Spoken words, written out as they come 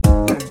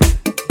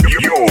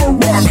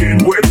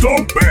The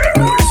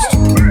best.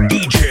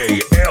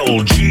 DJ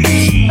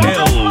L.G.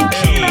 L.G.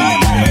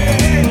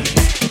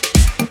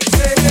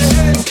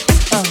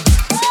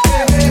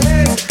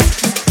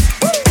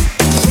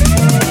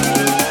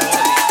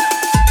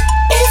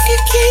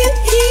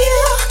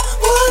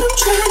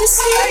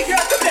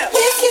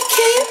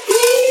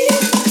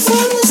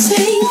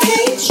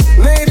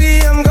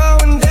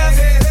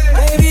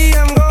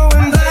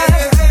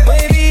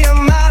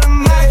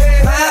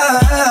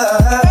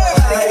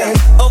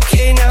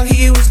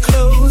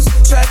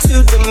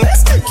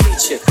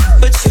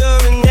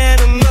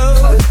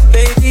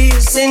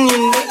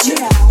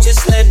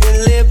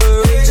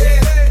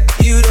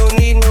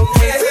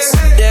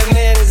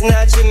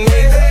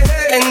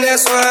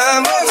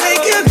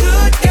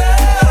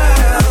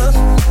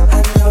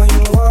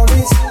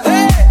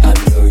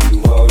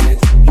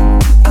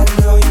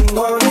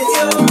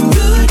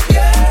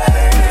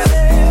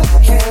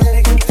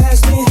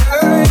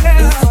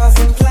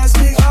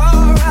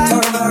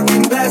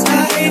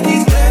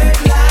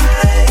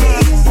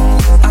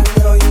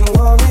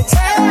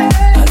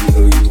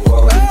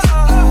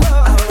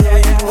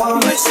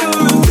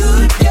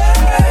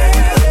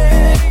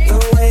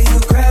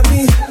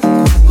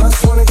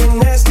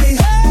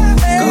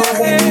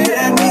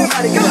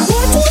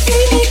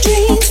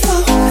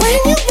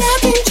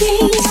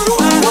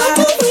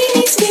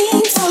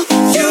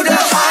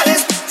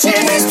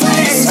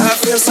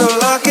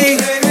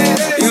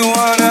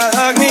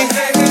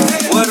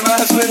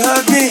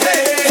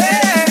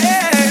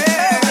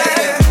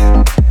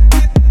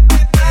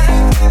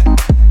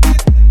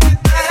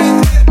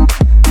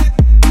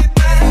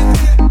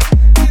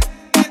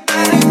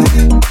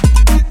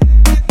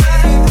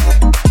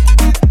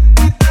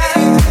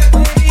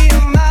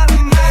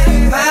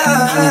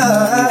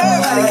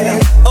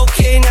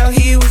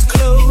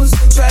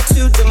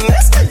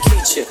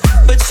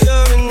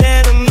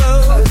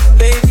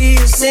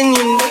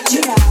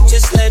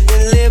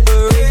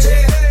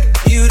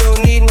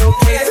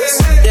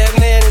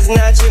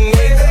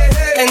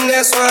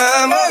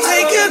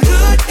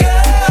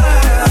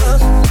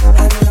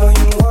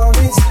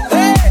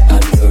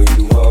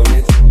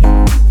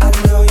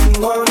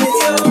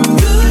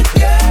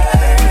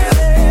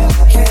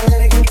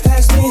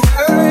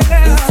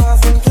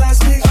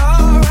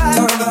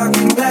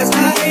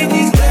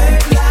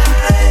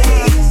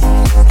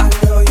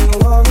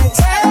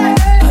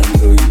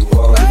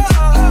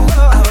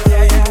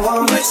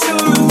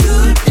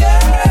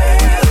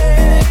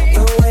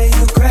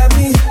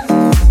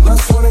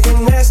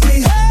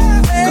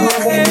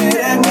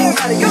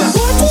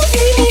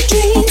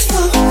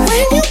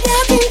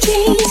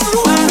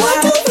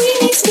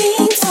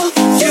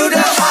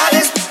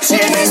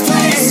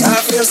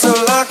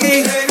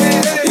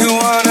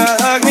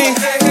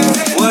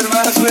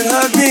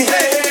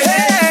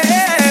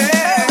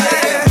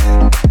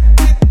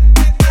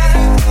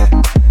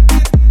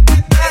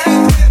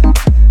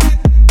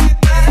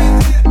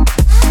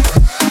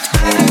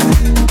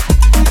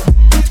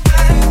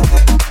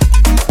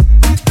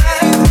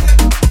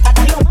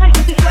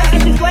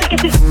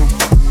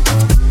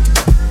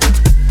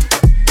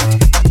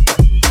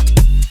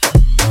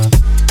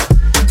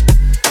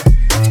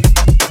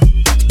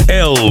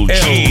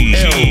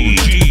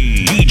 L.G.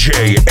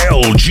 DJ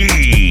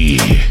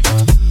L.G.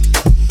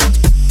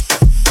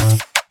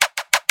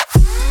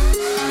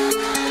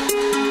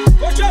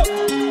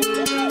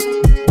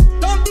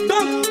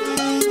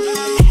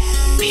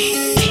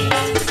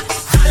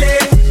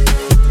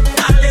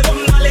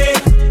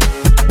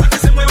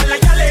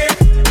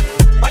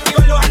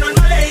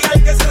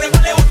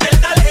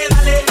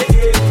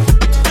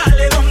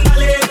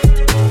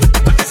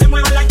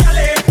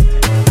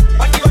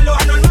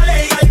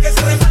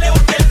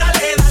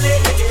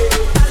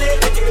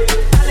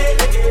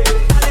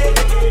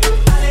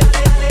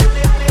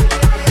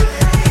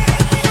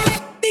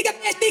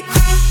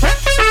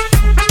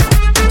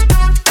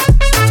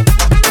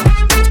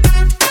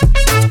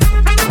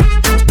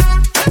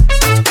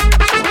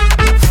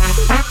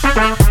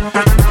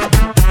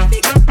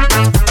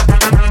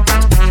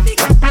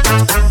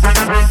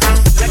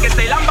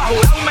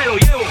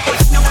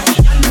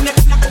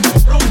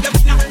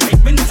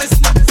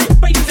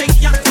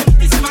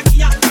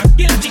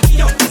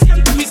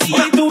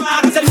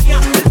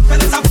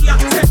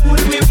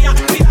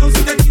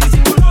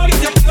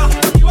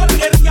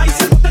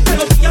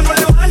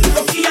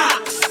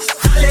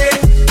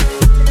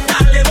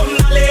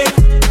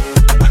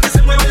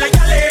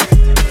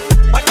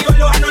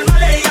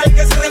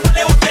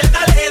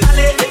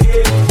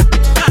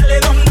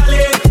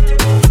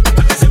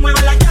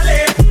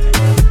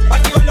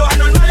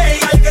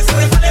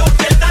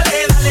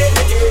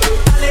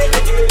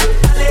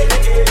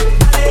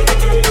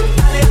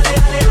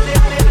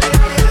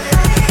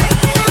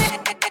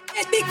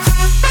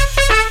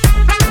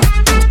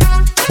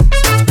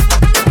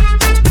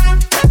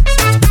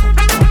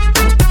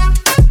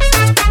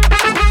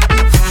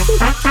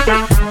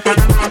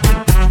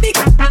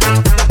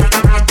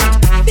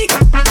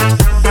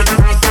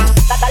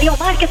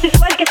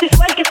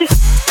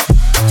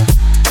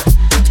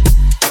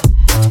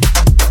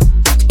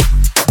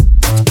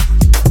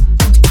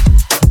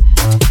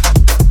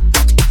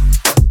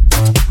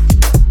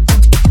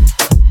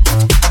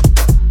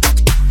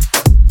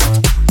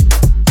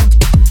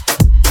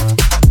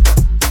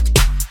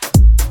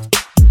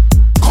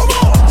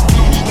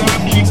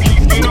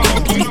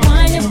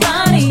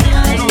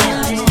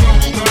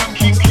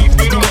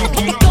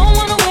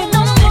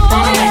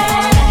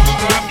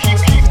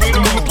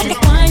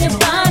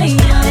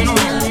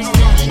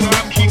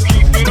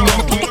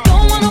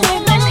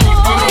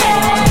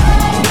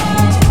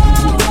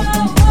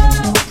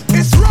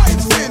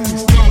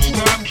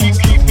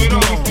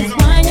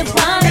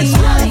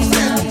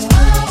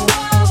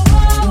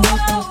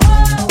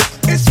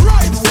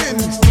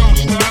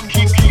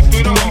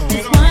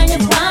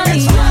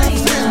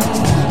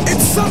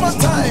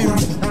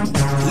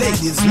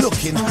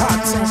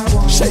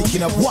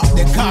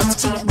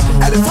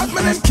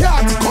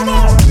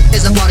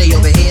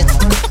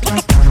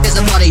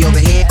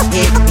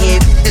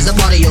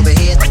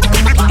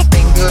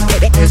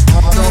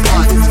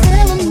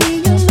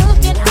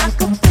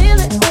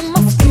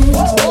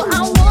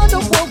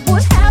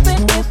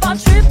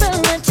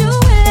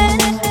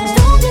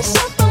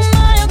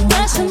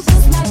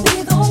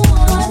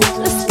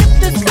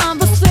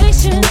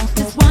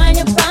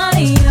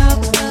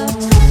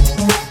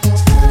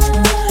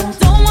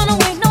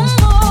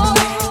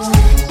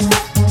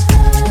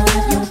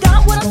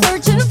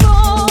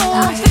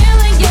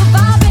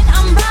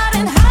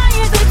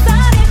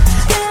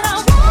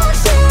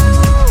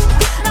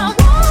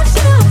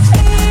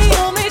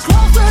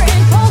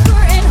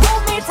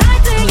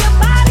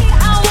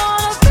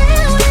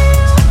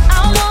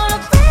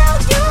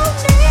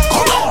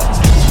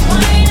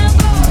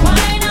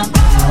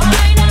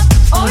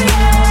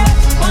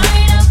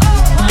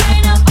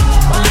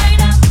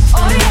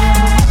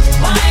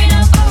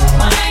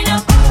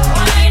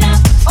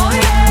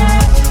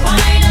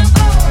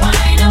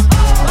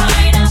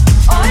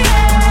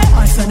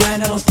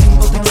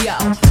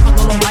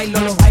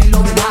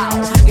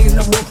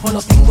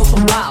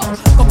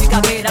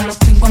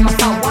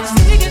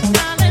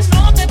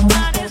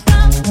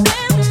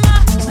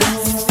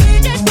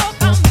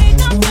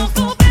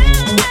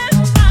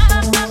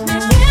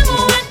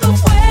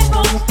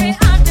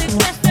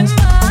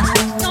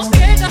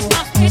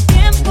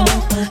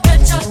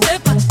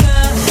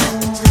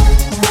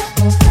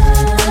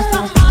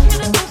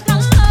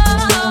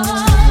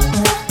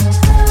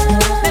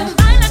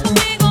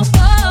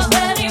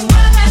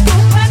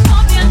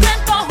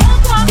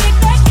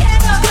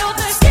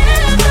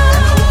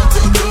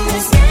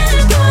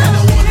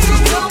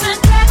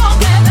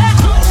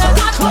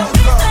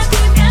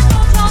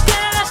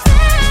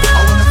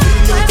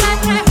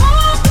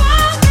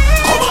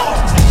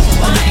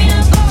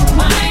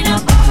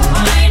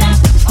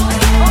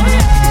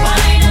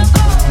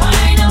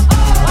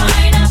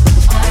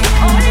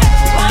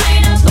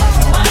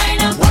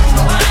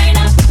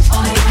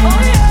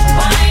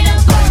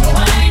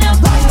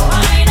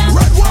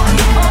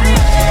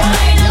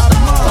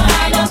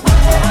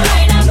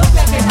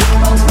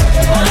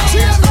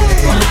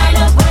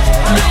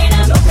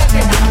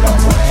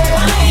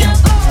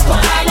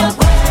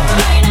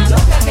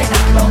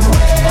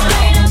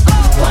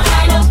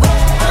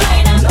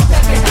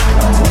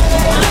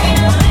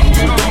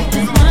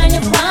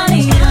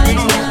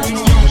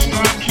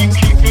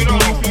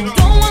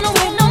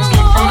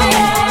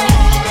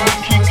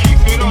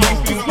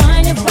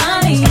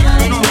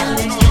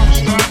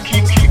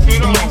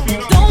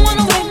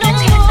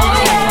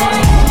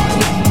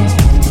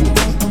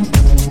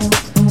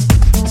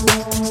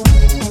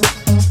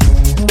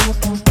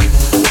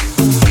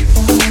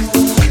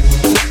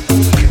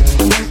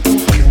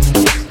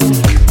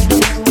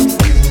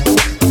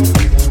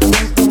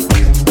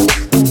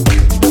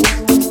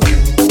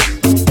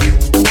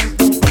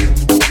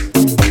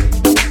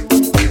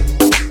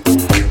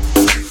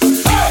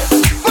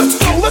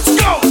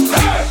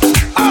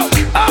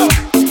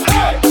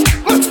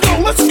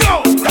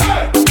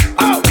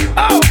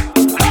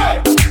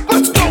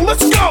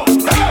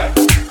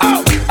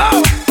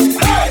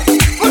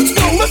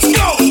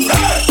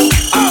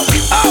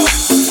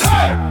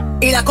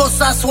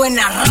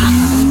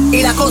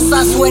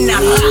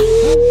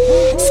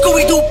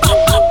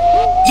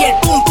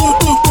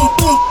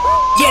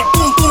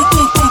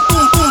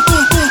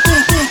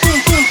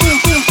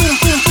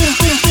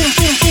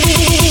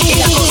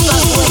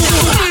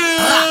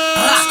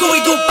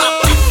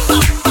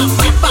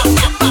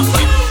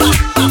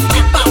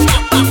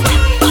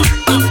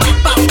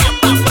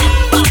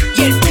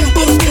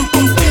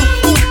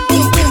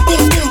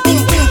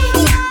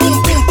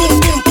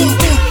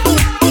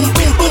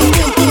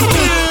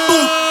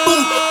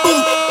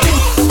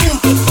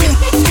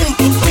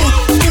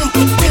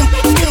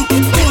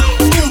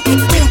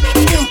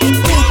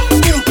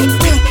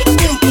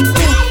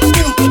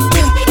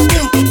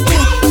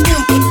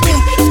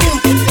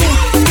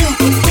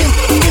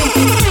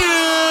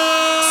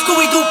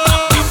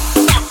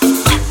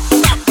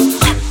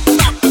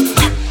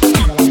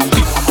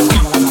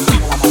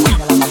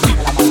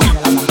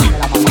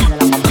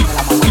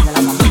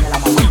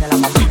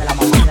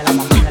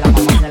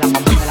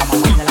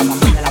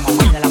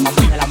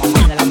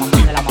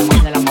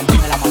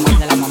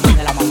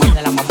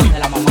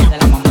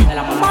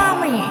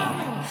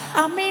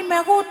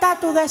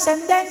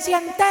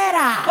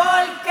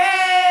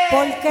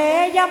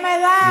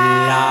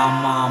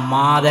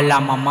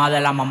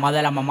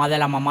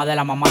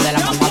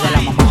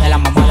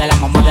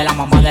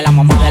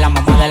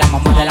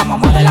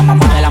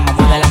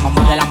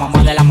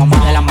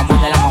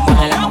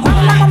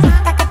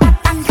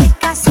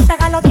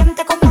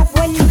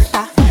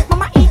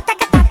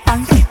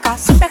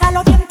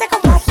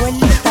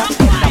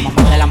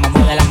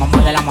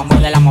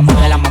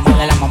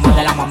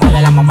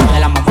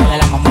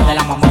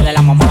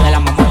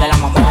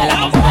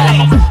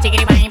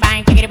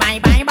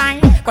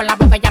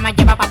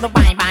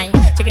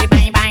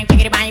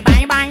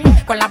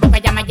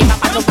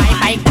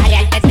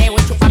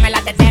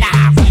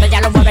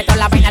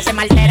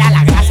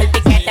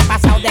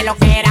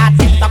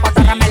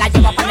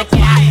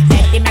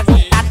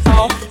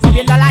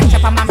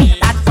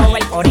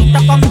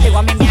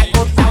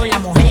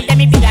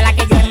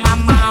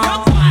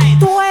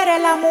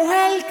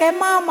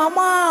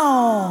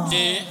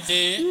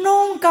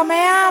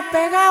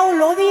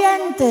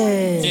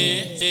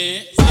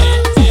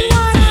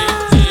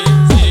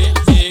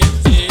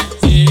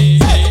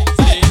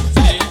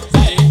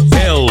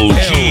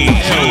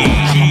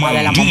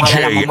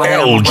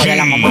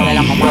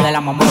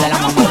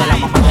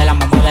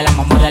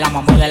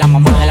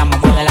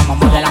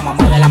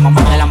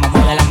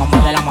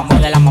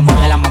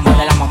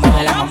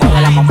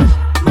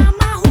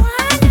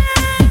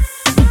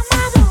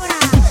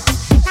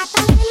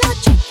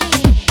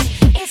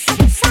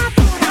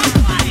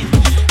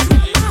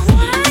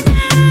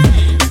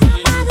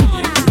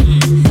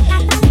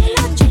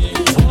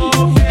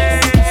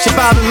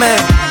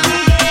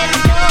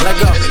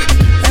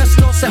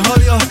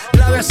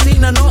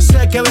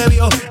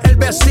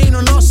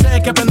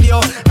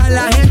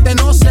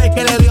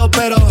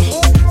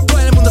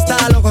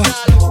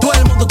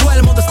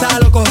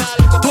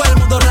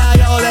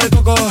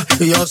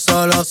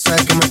 solo sé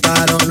que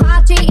mataron.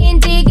 Party in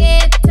the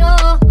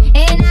ghetto,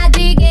 in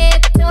the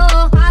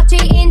ghetto. Party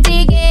in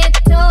the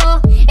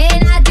ghetto,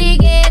 in the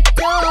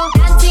ghetto.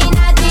 Dancing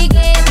in the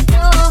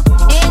ghetto,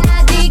 in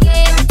the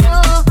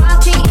ghetto.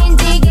 Party in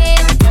the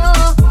ghetto,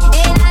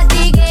 in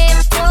the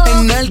ghetto.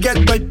 En el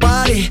ghetto hay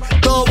party,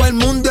 todo el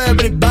mundo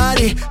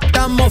everybody.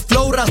 Estamos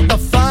flow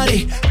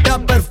Rastafari, está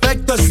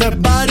perfecto ese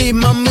body.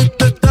 Mami,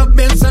 tú estás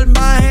bien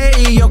salvaje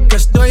y yo que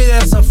estoy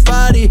de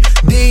safari.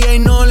 DJ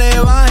no le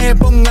baje,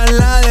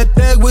 pónganla de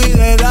Tego y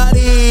de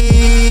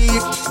Daddy.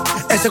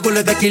 Ese culo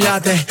es de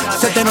quilate,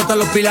 se te notan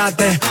los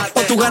pilates.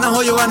 O tú ganas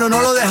o yo gano,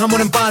 no lo dejamos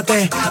en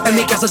empate. En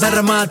mi casa se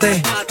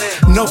remate.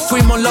 Nos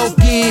fuimos low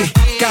key,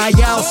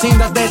 callados sin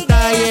dar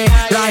detalles.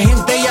 La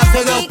gente ya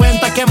se dio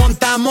cuenta que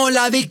montamos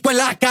la disco en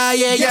la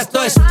calle. Y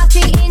esto es Party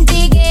in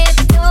the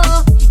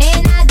ghetto,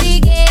 in the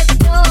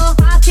ghetto.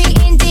 Party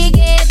in the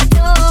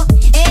ghetto,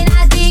 in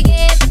the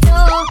ghetto.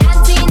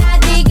 Dancing in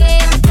the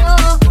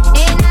ghetto,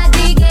 in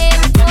the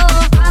ghetto.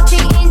 Party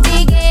in the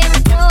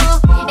ghetto,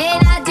 in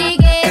the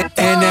ghetto.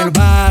 en el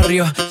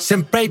barrio.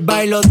 Siempre hay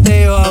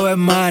bailoteo, Ave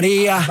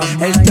María.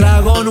 El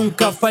trago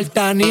nunca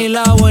falta ni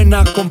la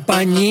buena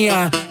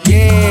compañía.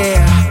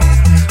 Yeah.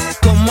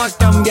 Cómo ha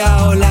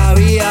cambiado la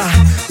vida.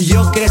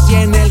 Yo crecí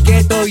en el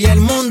gueto y el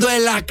mundo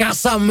es la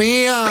casa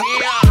mía.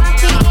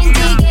 Party in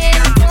the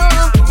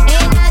ghetto,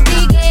 in the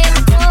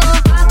ghetto.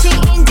 Party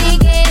in the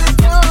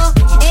ghetto,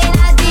 in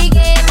the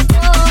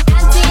ghetto.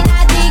 Dancing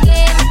in the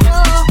ghetto,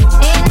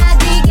 in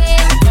the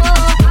ghetto.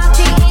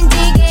 Party in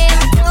the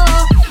ghetto,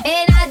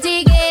 in the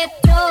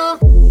ghetto.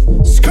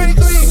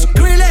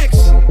 Skrillex,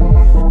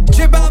 J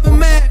Balvin,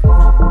 man,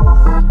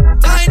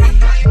 Tiny,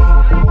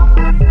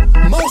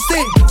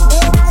 Mosty,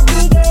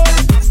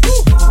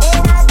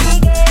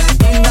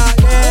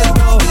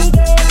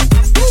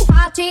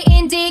 Party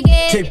in the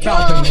ghetto. J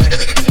Balvin, man.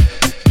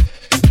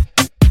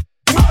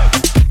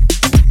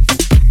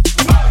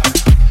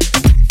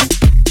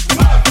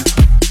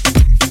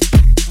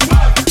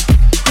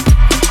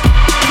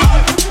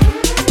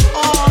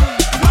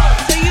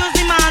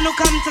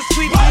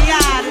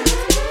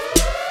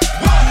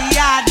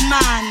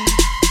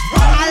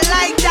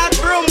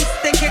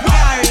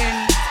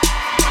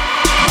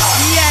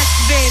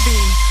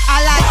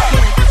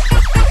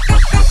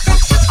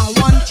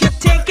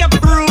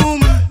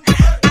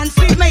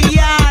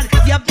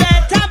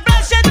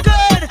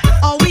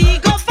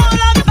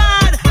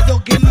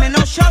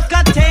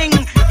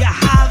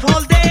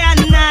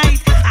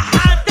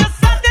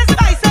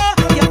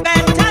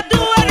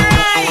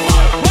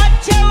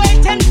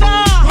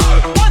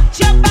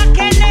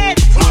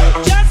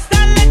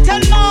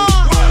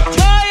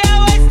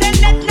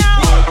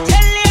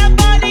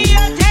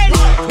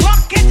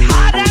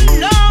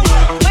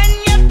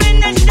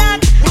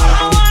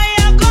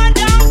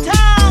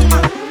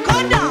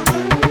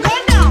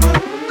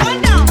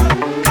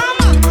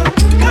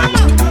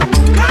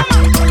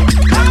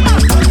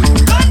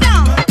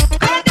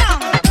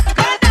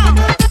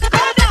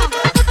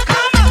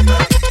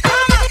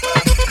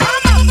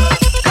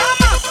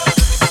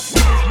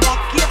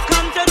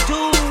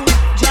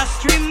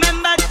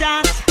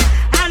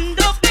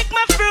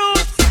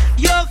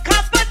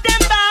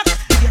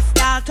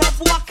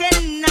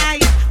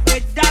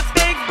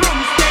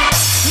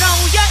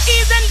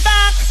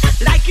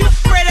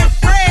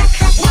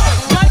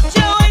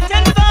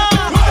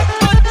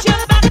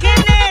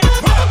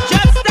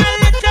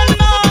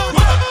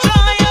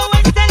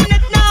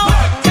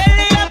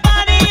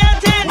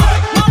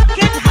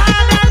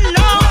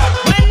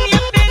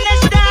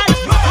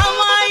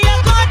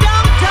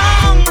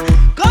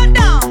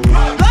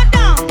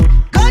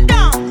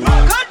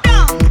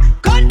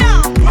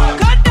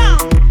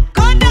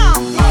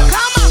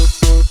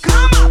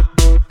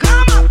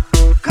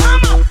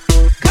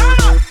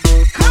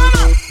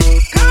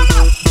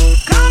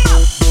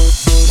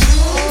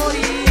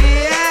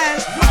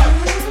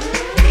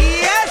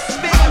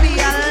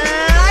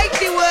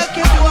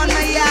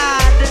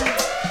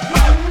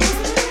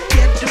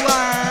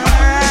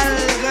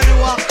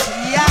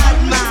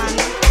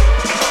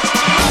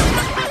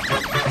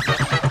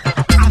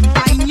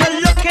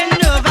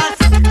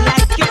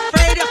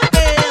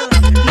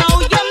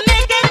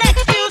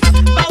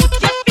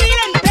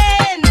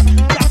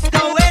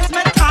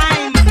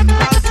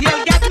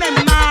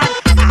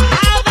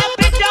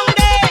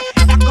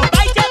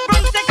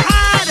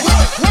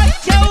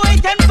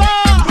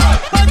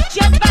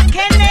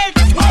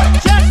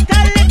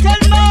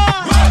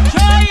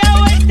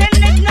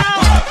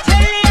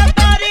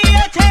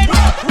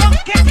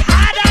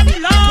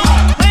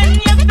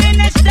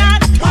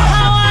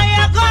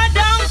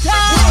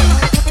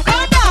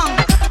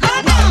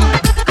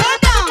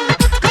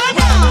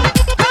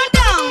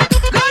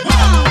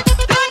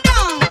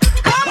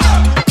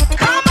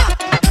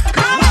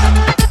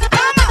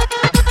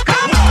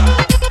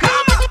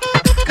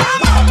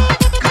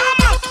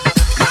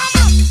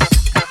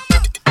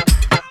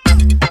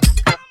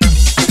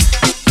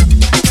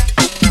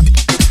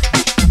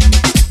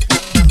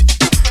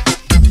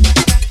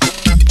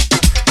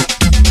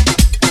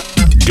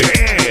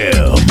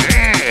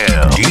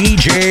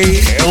 DJ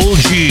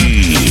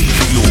L.G.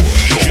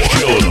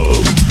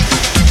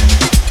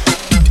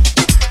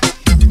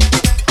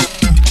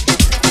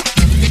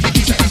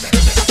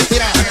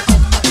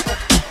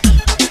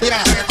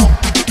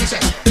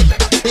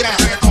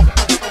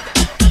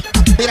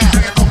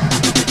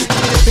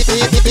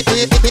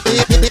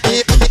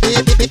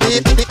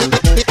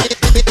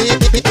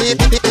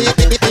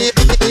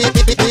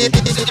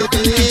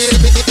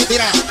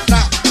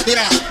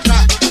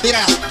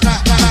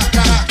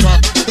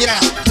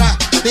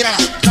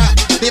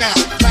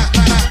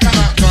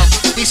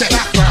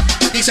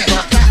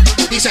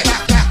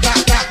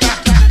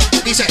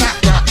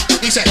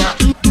 Shut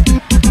up.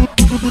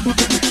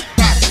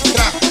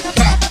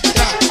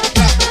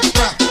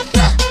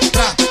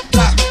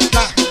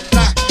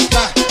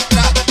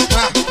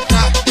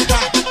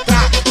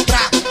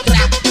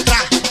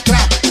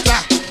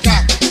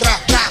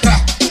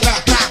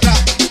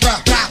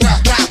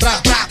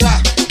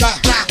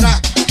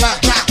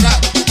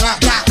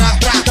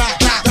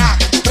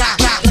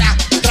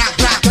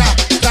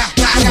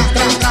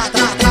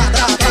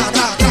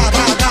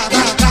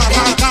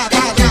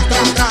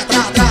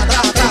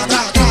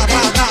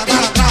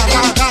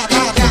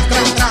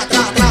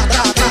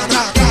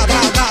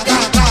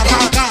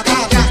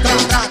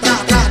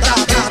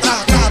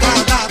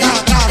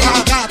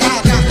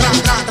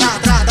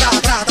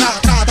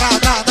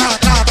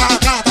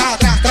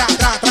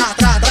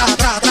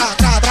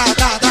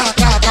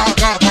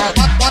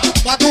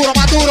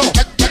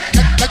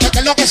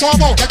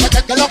 somos?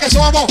 ¿Qué es lo que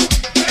somos?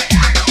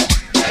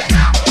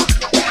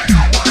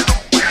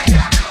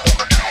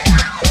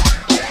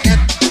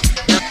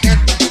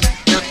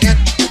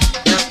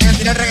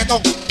 Tira el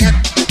reggaetón.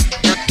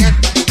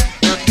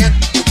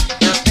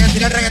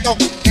 Tira el reggaetón.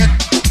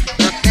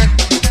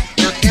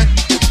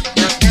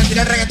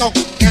 Tira el reggaetón.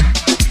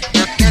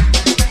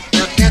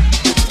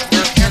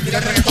 Tira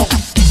el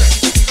reggaetón.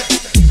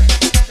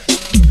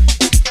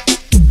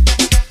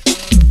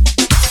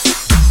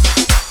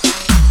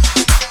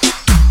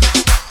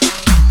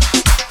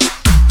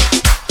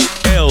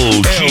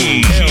 L.G.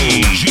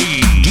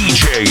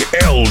 DJ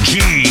L.G.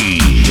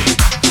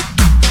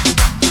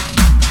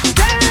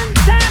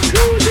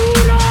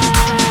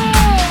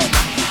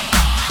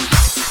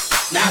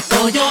 Now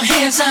throw your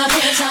hands up,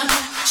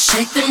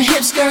 shake them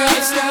hips, girl.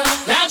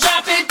 Now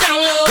drop it down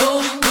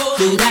low,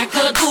 do that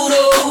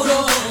cadoodle.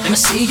 Let me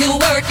see you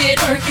work it,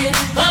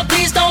 but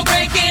please don't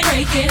break it.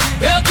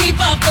 Girl, keep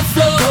up the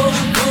flow,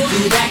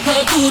 do that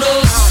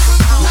cadoodle.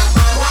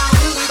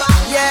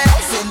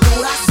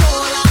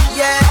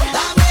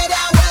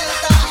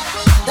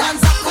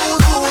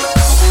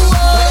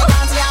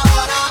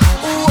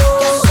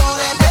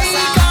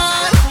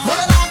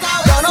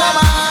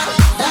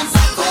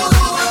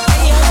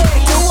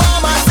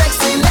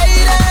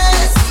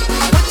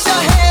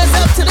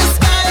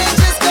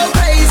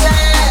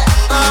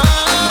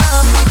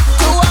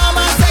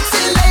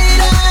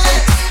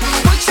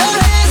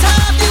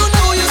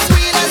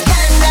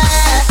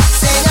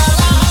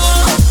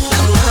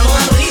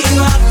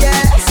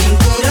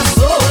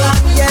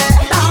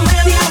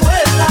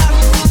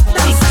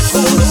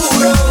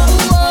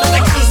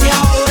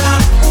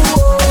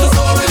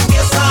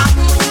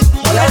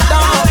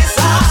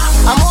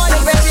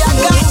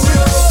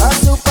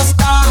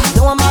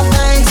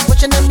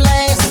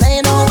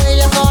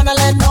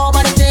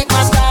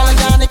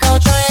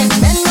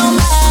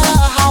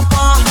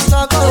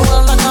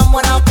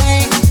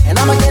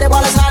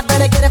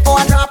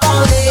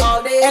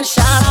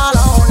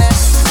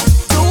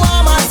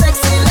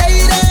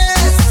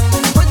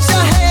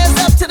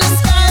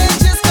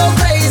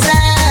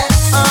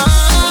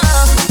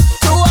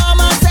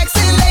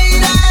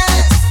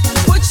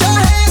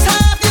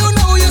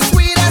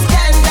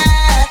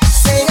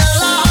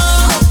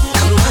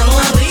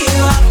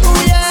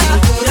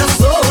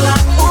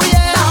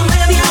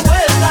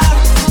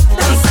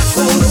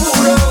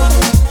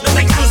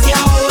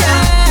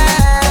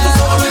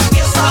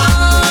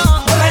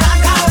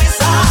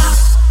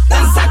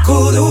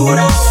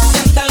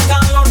 Siente el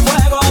calor,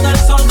 fuego del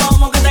sol.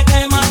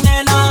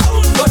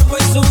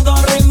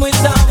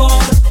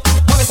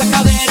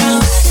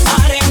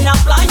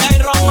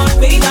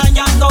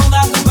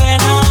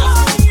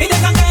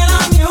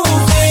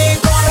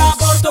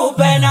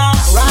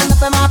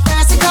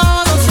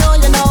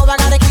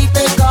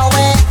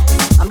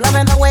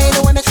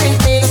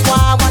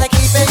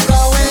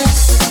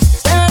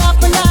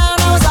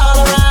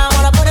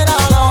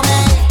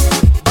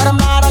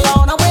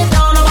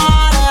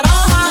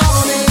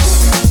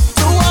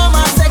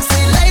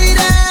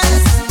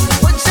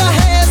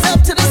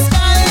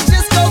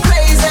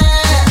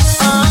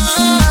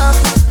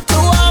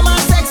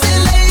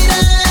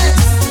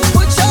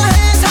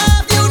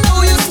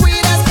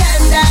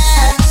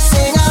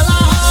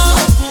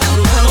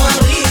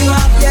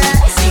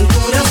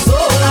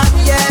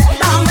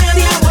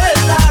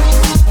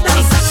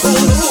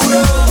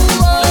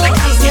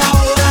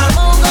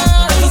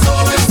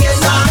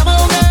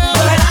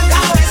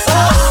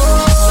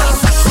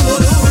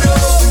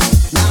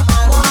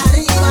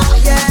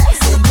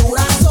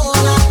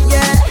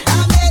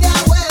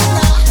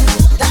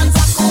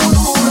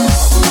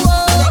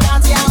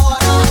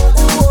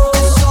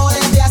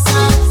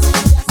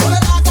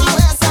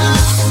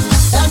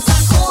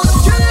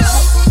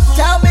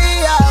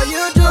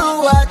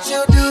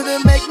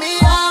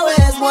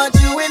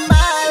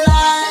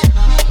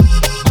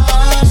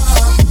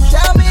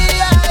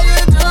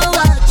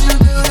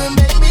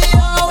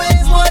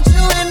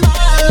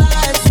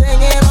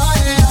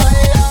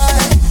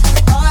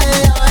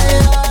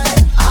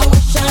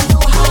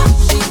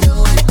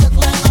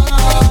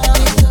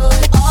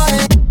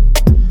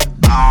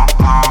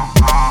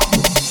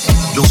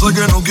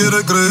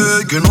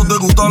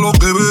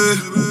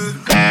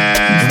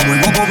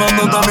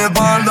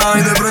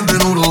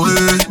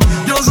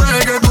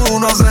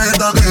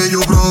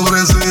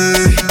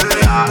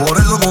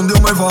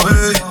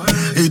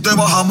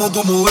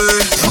 como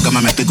es. Porque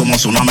me metí como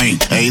tsunami.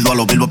 He ido a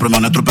los Billboard, premio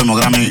Netro y premio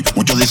Grammy.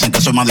 Muchos dicen que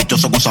soy más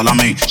dichoso que un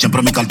salami. Siempre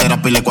en mi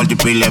cartera pile cuarto y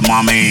pile,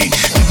 mami. Es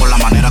por la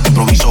manera que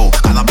improviso.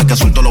 Cada vez que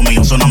suelto lo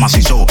mío suena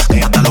macizo.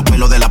 Que hasta los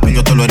pelos de la piel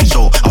yo te lo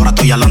erizo. Ahora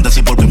estoy adelante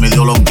sí porque mi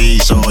Dios lo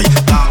quiso. Y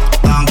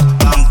dando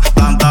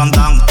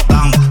la para.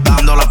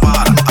 Dando la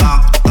para.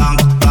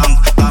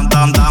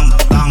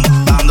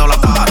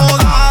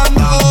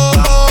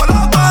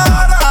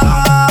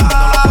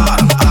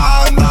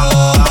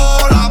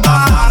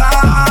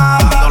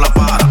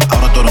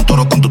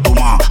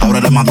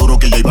 Maduro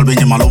que J Balvin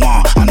y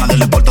Maluma. A nadie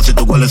le importa si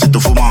tú hueles, si tú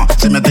fumas.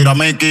 Si me tira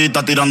Mickey,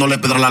 está tirándole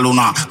piedra a la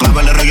luna.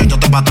 Clave el rollo y yo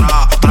te pa'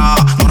 atrás.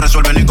 No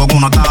resuelve ni con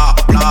una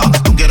tabla.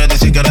 Tú quieres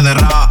decir que eres de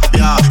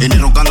rabia. Y ni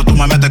roncando tú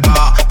me metes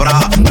cabra.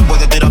 Me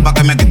puedes tirar pa'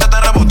 que me quite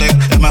este rebote.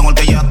 Es mejor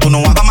que ya tú no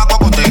hagas más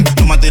cocote.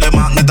 No me tires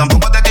más ni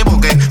tampoco te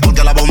equivoques.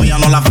 Porque la voz mía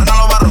no la frena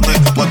los barrotes.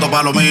 Puesto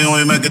pa' lo mío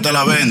y me quite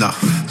la venda.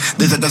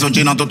 Dice que son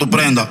chinas tú tu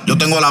prenda. Yo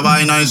tengo la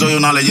vaina y soy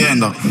una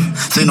leyenda.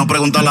 Si no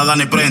preguntas la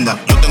Dani prenda.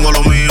 Yo tengo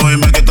lo mío y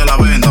me quite la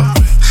venda.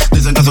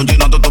 Dicen que son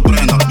chinos tú tu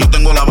prenda. Yo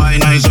tengo la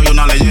vaina y soy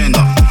una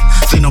leyenda.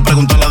 Si no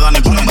preguntas la Dani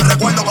prenda. Me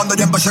recuerdo cuando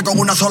yo empecé con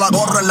una sola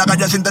gorra en la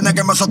calle sin tener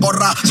que me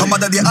socorra. Son más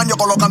de 10 años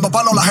colocando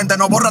palos, la gente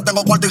no borra.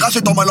 Tengo cuarto y gaso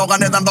y todo me lo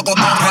gané dando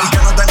cotorra. El que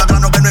no tenga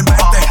grano que no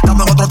invente.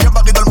 Estamos en otro tiempo,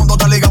 aquí todo el mundo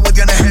está ligado y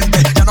tiene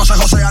gente. Ya no se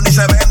josea ni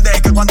se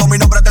vende. Que cuando mi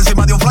nombre está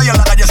encima de un fly en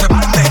la calle se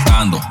parte.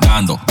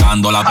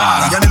 Dando la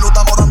para. Ya ni lo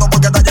estamos dando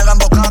porque está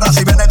llegando cara.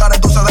 Si viene cara,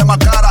 entonces de más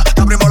cara.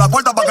 Te abrimos la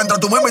puerta para que entre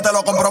tú mismo y te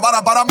lo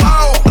comprobara para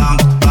Mao.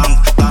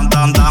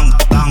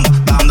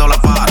 Dando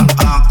la para.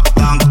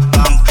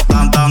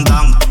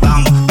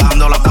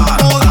 Dando la para.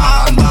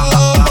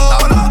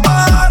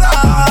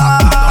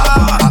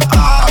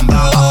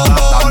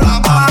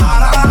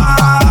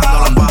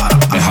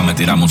 Déjame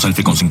tirarme un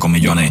selfie con 5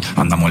 millones.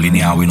 Andamos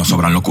alineados y nos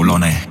sobran los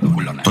culones.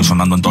 Estoy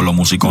sonando en todos los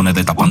musicones,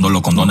 destapando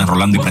los condones,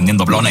 rolando y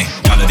prendiendo blones.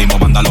 Ya le dimos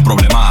banda a los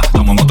problemas,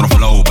 estamos en otro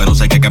flow, pero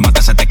sé que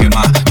quemarte se te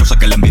quema. Yo sé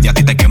que la envidia a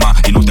ti te quema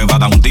y no te va a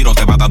dar un tiro,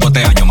 te va a dar 2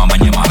 este año, mamá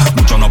ñema.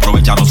 Muchos no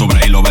aprovecharon su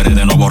break, lo veré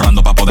de nuevo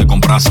borrando para poder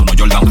comprarse unos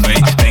Jordan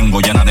Fake.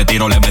 Tengo llena de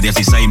tiros, le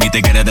M16, mi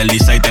tigre del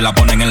Licey te la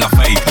ponen en la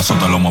fake. Eso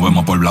te lo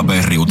movemos por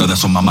Blackberry, ustedes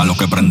son más malos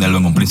que prenderlo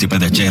en un príncipe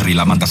de cherry.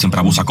 La manta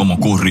siempre abusa como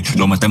curry,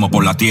 lo metemos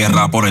por la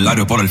tierra, por el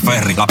área y por el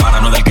ferry. La para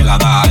no es del que la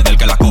da, es del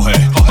que la coge.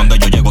 Donde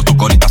yo llego tus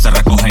coritas se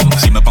recogen.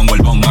 Si me pongo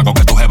el bon, hago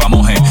que tu jeva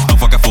moje. No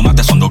fue que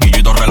fumaste, son 2 guillos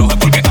y 2 relojes.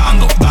 Porque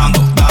ando la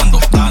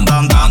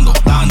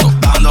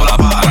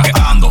para. Porque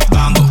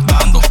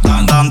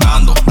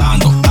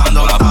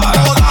ando la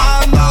para.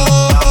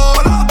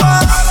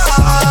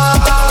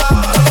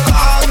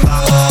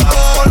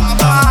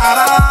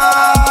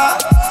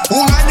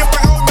 Un año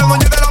pegado de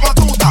dueño de la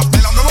batuta. De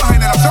la nueva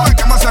generación es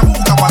que más se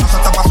busca. Para no se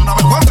te pase una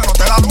vergüenza, no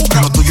te la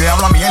busca. Lo tuyo es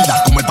habla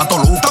mierda, como el pato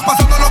Luca. Está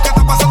pasando lo que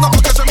está pasando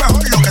porque soy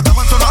mejor. Lo que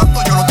estaban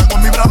sonando yo lo tengo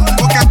en mi brazo.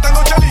 Porque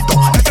tengo chelito,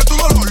 ese es tu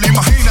dolor.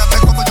 Imagínate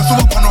cuando yo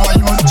subo por Nueva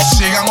York.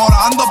 Sigan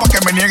orando para que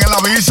me nieguen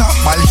la visa.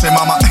 Valse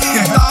mamá.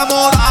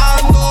 Estamos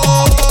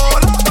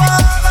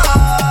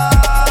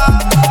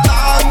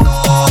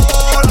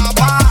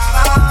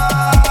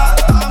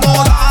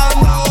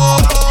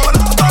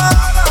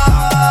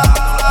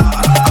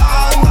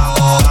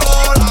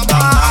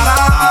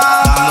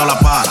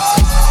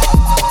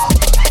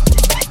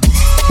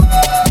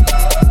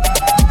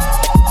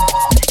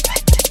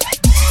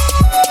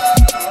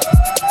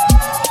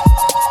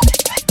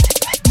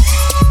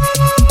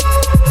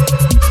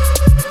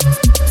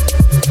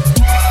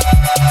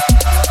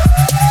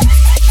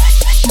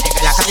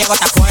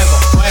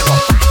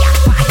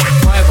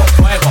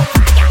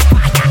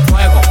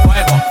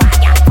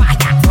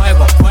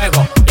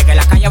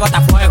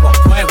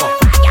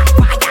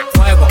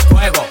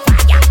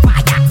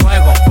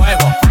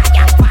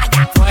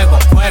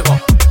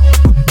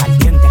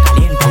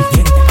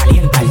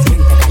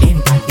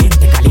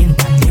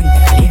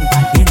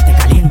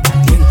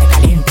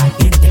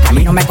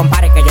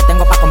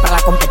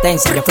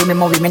Yo fui mi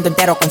movimiento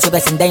entero con su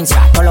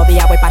descendencia. Todos los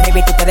días voy para arriba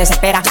y tú te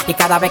desesperas. Y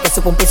cada vez que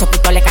subo un piso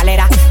quito la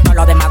escalera. No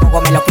los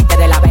demagogos me lo quite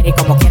de la vera. Y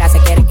como quiera se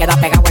quieren quedar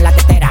pegados en la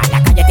tetera.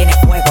 La calle tiene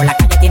fuego, la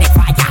calle tiene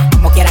falla.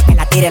 Como quiera que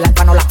la tire, el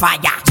alfa no la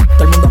falla.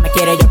 Todo el mundo me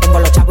quiere, yo tengo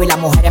los chavos. Y las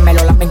mujeres me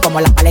lo lamben como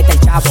la paleta del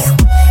chavo.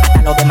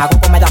 Hasta los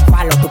demagogos me dan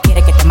palo. Tú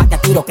quieres que te mate a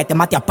tiro, que te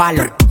mate a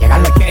palo.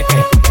 Llegando el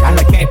jefe,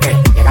 llegando el jefe,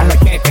 llegando el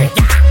jefe.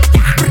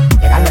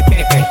 Llegando el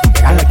jefe,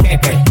 llegando el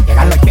jefe,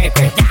 llegando el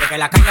jefe. Que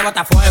la calle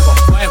bota fuego,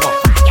 fuego.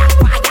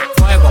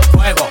 Fuego,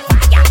 fuego,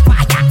 fuego,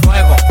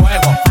 fuego,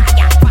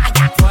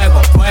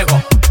 fuego,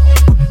 fuego.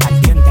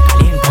 Caliente,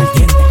 caliente,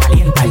 caliente,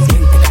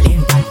 caliente, caliente,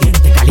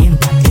 caliente, caliente,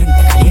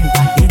 caliente,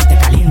 caliente,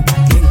 caliente,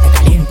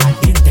 caliente,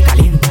 caliente,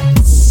 caliente.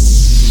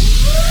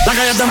 La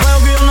calle está en fuego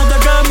que yo no te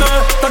queme.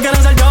 Tú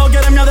quieres ser yo,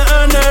 quieres mi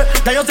ADN.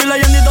 Ya yo soy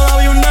leyenda y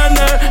todavía un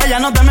nene. Ella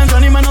no te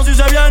menciona ni menos si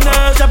se viene.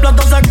 Si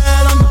platos se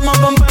quedan como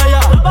Pompeya.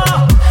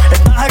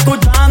 Estás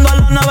escuchando a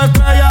la nave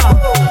estrella.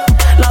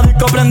 La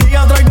disco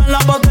prendida, traigan la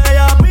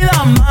botella.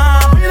 Pida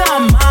más,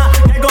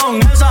 que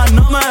con esa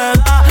no me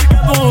da. Que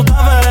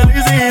puta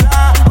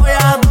felicidad, voy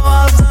a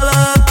toda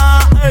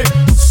acelerada. Ey.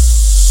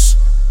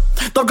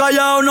 Tô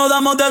callado, no no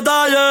damos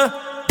detalles.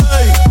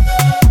 Hey.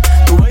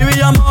 Tu baby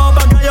llamó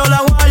pa' que yo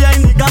la guaya.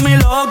 Indica mi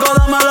loco,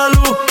 dame la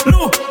luz,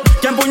 luz.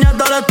 ¿Quién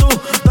puñeta eres tú?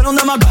 Tú eres un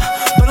demacá,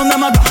 tú eres un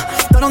demacá,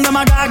 tú eres un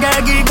demacá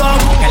que Kiko.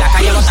 Que la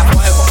calle bota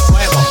fuego,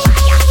 fuego,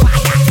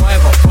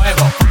 fuego,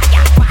 fuego,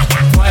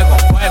 fuego,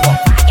 fuego,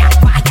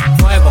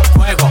 fuego,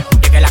 fuego.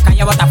 Que la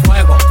calle bota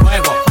fuego,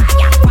 fuego,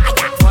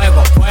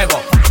 fuego, fuego,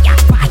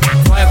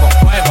 fuego,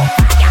 fuego,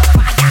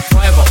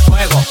 fuego,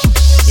 fuego.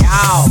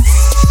 Yao.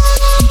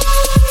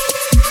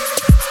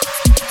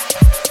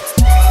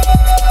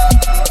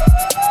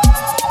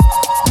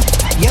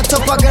 Y esto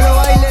es pa' que lo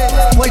baile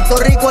Puerto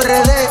Rico,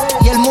 RD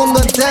y el mundo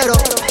entero.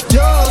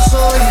 Yo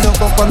soy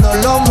loco cuando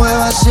lo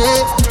muevo así,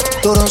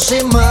 duro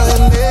encima de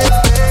mí.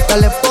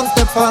 Dale,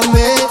 ponte pa'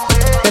 mí,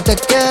 que te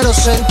quiero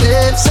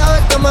sentir.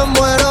 Sabes que me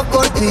muero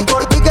por ti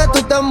y que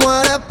tú te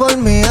mueres por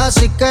mí,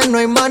 así que no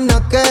hay más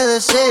nada que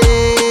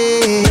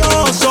decir.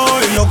 Yo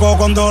soy loco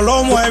cuando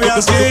lo mueve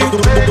así,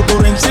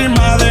 duro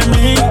encima de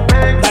mí.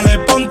 Dale,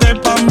 ponte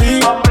pa' mí,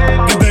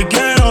 que te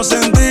quiero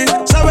sentir.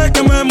 Sabes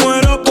que me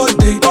muero por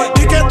ti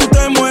y que tú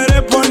te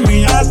mueres por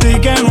mí, así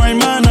que no hay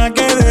más nada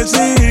que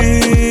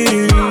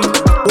decir.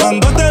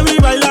 Cuando te vi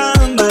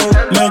bailando,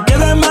 me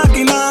quedé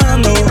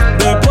maquinando.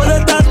 Después de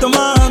estar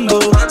tomando,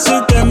 si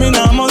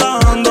terminamos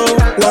dando.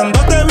 Cuando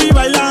te vi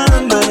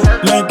bailando,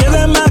 me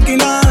quedé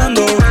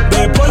maquinando.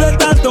 Después de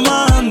estar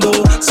tomando,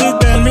 si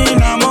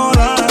terminamos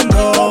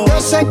dando.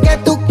 Yo sé que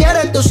tú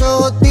quieres, tus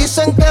ojos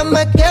dicen que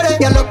me quieres.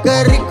 Y a lo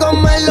que rico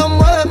me lo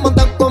mueves,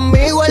 monta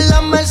conmigo en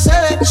la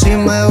Mercedes. Si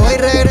me voy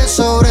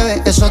regreso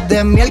breve, eso es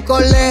de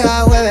miércoles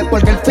a jueves,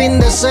 porque el fin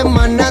de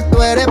semana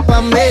tú eres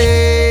pa'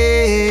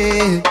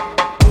 mí.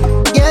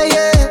 Yeah,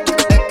 yeah,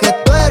 es que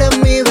tú eres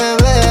mi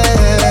bebé.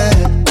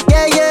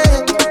 Yeah,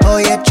 yeah,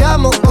 hoy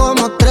echamos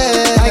como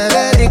 3. Ay,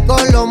 qué rico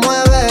lo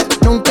mueve,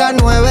 nunca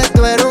 9,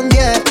 tú eres un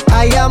 10.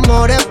 Hay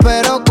amores,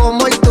 pero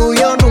como el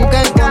tuyo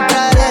nunca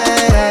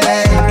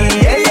encontraré.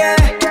 Y ella,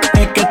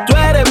 es que tú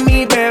eres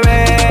mi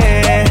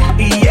bebé.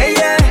 Y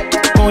ella,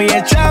 hoy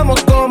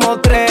echamos como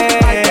 3.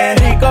 Ay, qué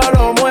rico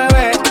lo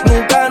mueve,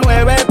 nunca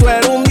 9, tú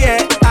eres un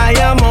 10. Hay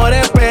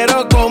amores,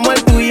 pero como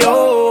el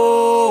tuyo.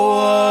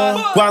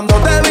 Cuando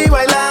te vi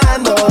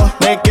bailando,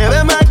 me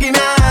quedé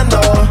maquinando.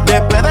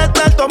 Después de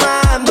estar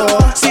tomando,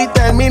 si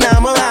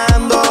terminamos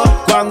dando.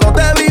 Cuando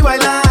te vi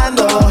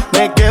bailando,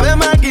 me quedé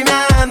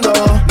maquinando.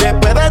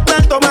 Después de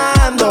estar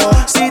tomando,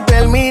 si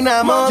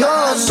terminamos Yo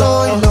dando.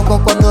 soy loco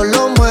cuando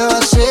lo muevo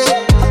así,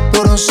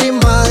 duro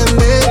encima de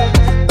mí.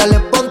 Dale,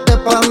 ponte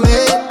pa' mí,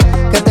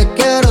 que te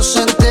quiero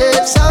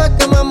sentir. Sabes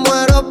que me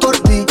muero por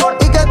ti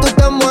y que tú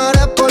te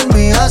mueres por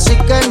mí, así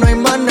que no hay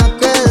más nada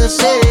que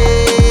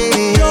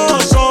decir. Yo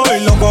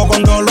soy loco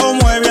cuando lo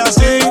mueve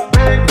así,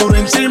 duro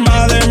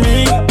encima de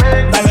mí.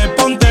 Dale,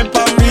 ponte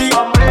pa' mí,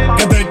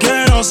 que te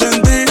quiero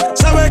sentir.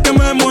 Sabes que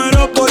me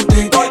muero por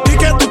ti y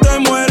que tú te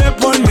mueres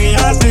por mí,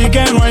 así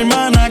que no hay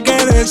más nada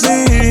que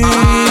decir.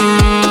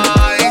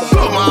 Ay,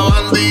 toma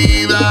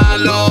bandida,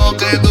 lo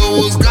que tú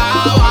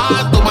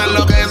buscabas. Tú me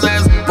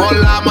enloqueces por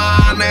la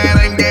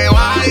manera en que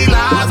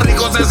bailas.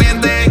 Rico se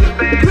siente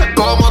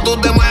como tú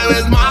te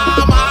mueves,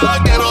 mamá.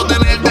 Quiero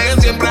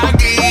tenerte siempre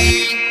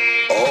aquí.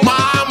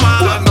 Mamá,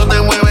 cuando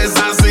te mueves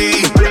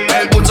así,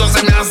 el pulso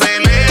se me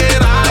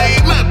acelera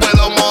y me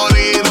puedo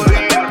morir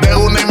de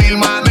una y mil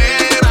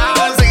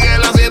maneras.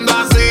 Síguelo haciendo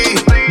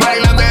así,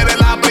 bailando eres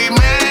la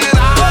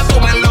primera. Tú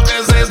me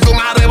enloqueces, tú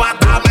me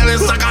arrebatas, me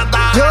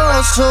desacatas.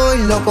 Yo soy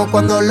loco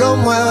cuando lo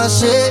muevo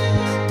así,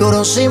 duro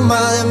encima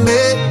de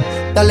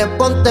mí. Dale,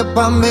 ponte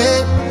pa' mí,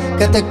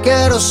 que te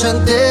quiero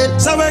sentir.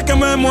 Sabes que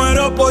me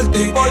muero por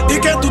ti y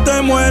que tú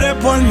te mueres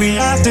por mí,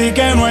 así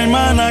que no hay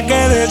más nada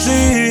que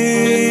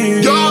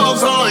decir. Yo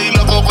soy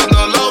loco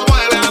cuando lo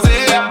mueves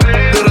así,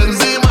 duro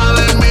encima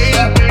de mí.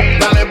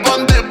 Dale,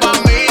 ponte pa'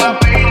 mí,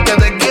 que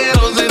te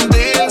quiero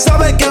sentir.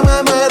 Sabes que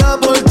me muero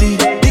por ti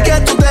y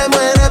que tú te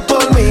mueres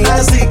por mí,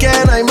 así que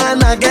no hay más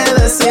nada que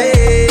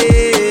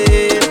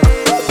decir.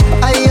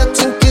 Ay, yo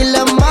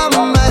tranquila,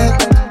 mame,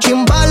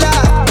 Chimbala,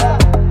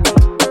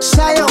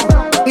 Zion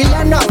y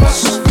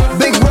Lennox,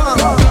 Big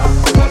One,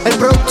 el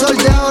productor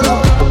de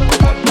oro,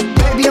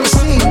 Baby MC.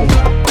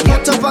 Y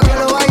esto es pa' que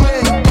lo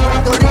baile,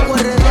 Puerto Rico,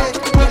 RD.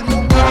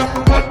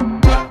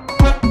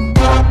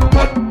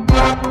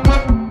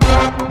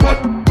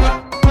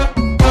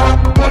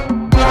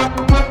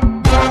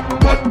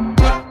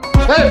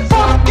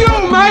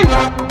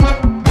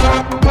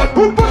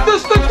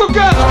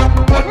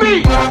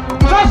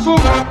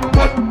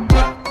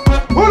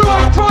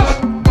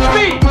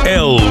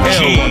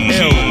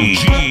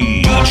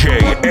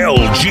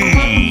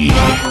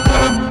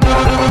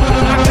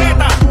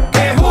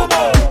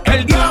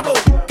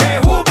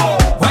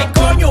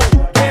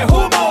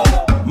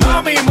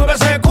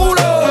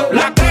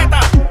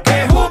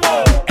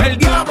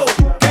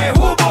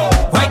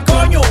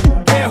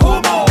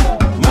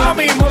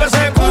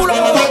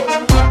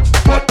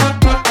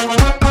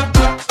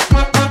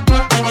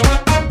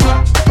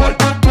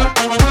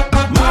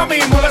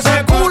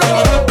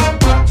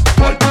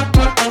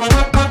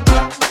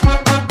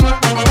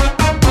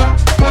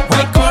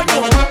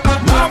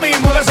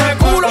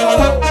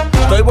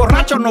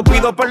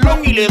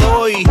 y le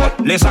doy.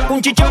 Le saco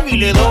un chichón y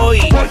le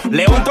doy.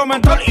 Le unto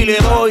mentol y le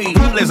doy.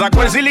 Le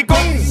saco el silicón.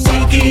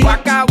 Siki,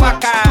 waka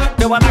waka.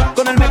 Te voy a dar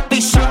con el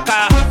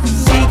metisaca.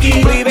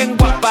 Siki, viven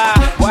guapa,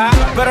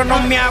 pero no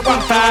me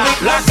aguanta.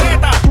 La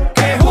zeta,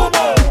 que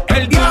humo.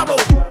 El diablo,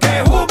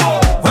 que humo.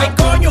 Ay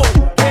coño,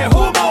 que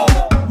humo.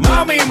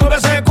 Mami, mueve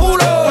ese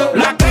culo.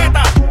 La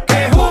creta,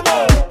 que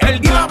humo.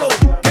 El diablo,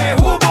 que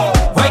humo.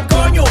 Ay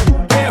coño,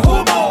 que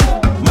humo.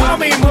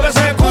 Mami, mueve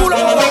ese culo.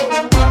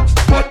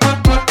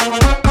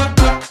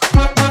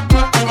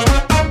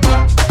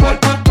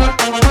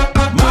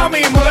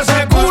 Mami, mueve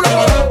ese culo.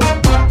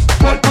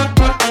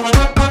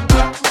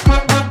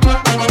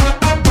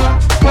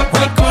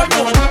 Ay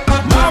coño,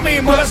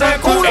 mami, mueve ese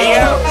culo.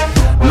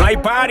 No hay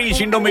party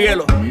sin Don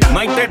Miguelo. No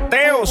hay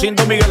teteo sin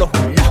Don Miguelo.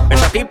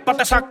 Esa tipa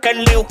te saca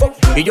el leo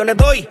y yo le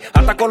doy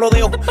hasta con los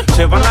dedos.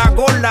 Se van a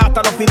gorda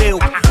hasta los videos.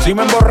 Si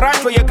me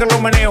emborracho y es que lo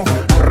meneo.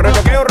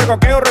 Recoqueo,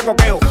 recoqueo,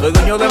 recoqueo. Soy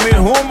dueño de mis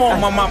humos,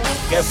 mamá.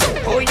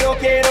 Hoy yo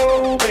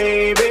quiero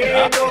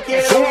beber, yo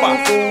quiero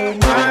fumar.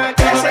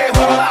 Que se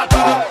joda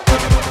todo,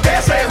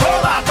 que se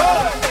joda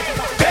todo,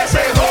 que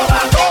se joda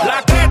todo.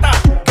 La creta,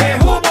 que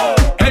humo,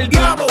 el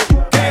diablo,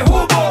 que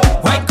humo.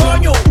 Ay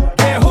coño,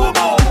 que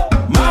humo.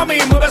 Mami,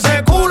 mueve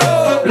ese culo.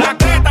 La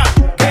creta,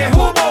 que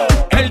humo,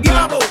 el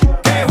diablo,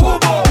 que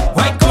humo.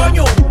 Ay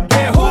coño,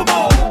 que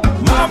humo.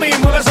 Mami,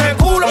 mueve ese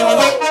culo.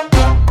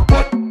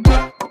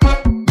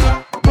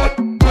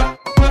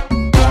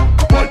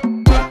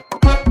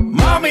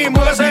 Mami,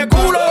 mueve ese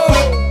culo.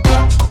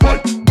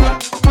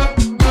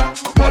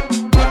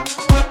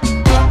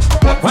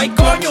 Ay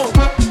coño,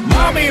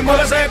 mami,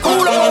 mueve ese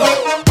culo.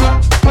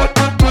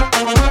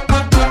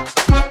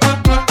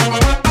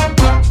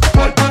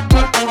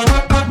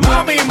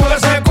 Mami, mueve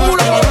ese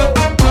culo.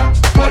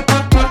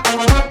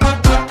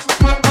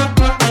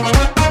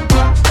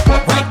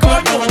 Ay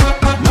coño,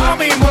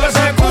 mami, mueve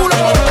ese culo.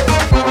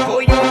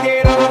 Hoy yo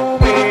quiero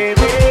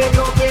beber,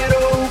 yo quiero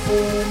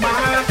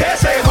fumar. Que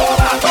se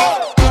joda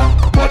todo.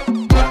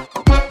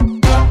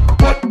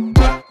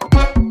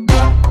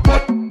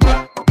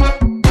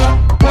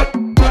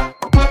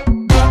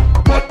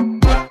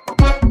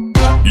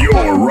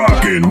 You're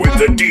rocking with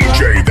the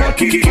DJ that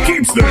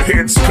keeps the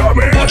hits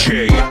coming.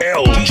 DJ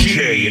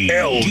L.G.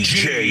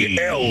 L.G.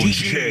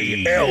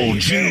 L.G.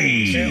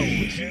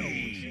 L.G.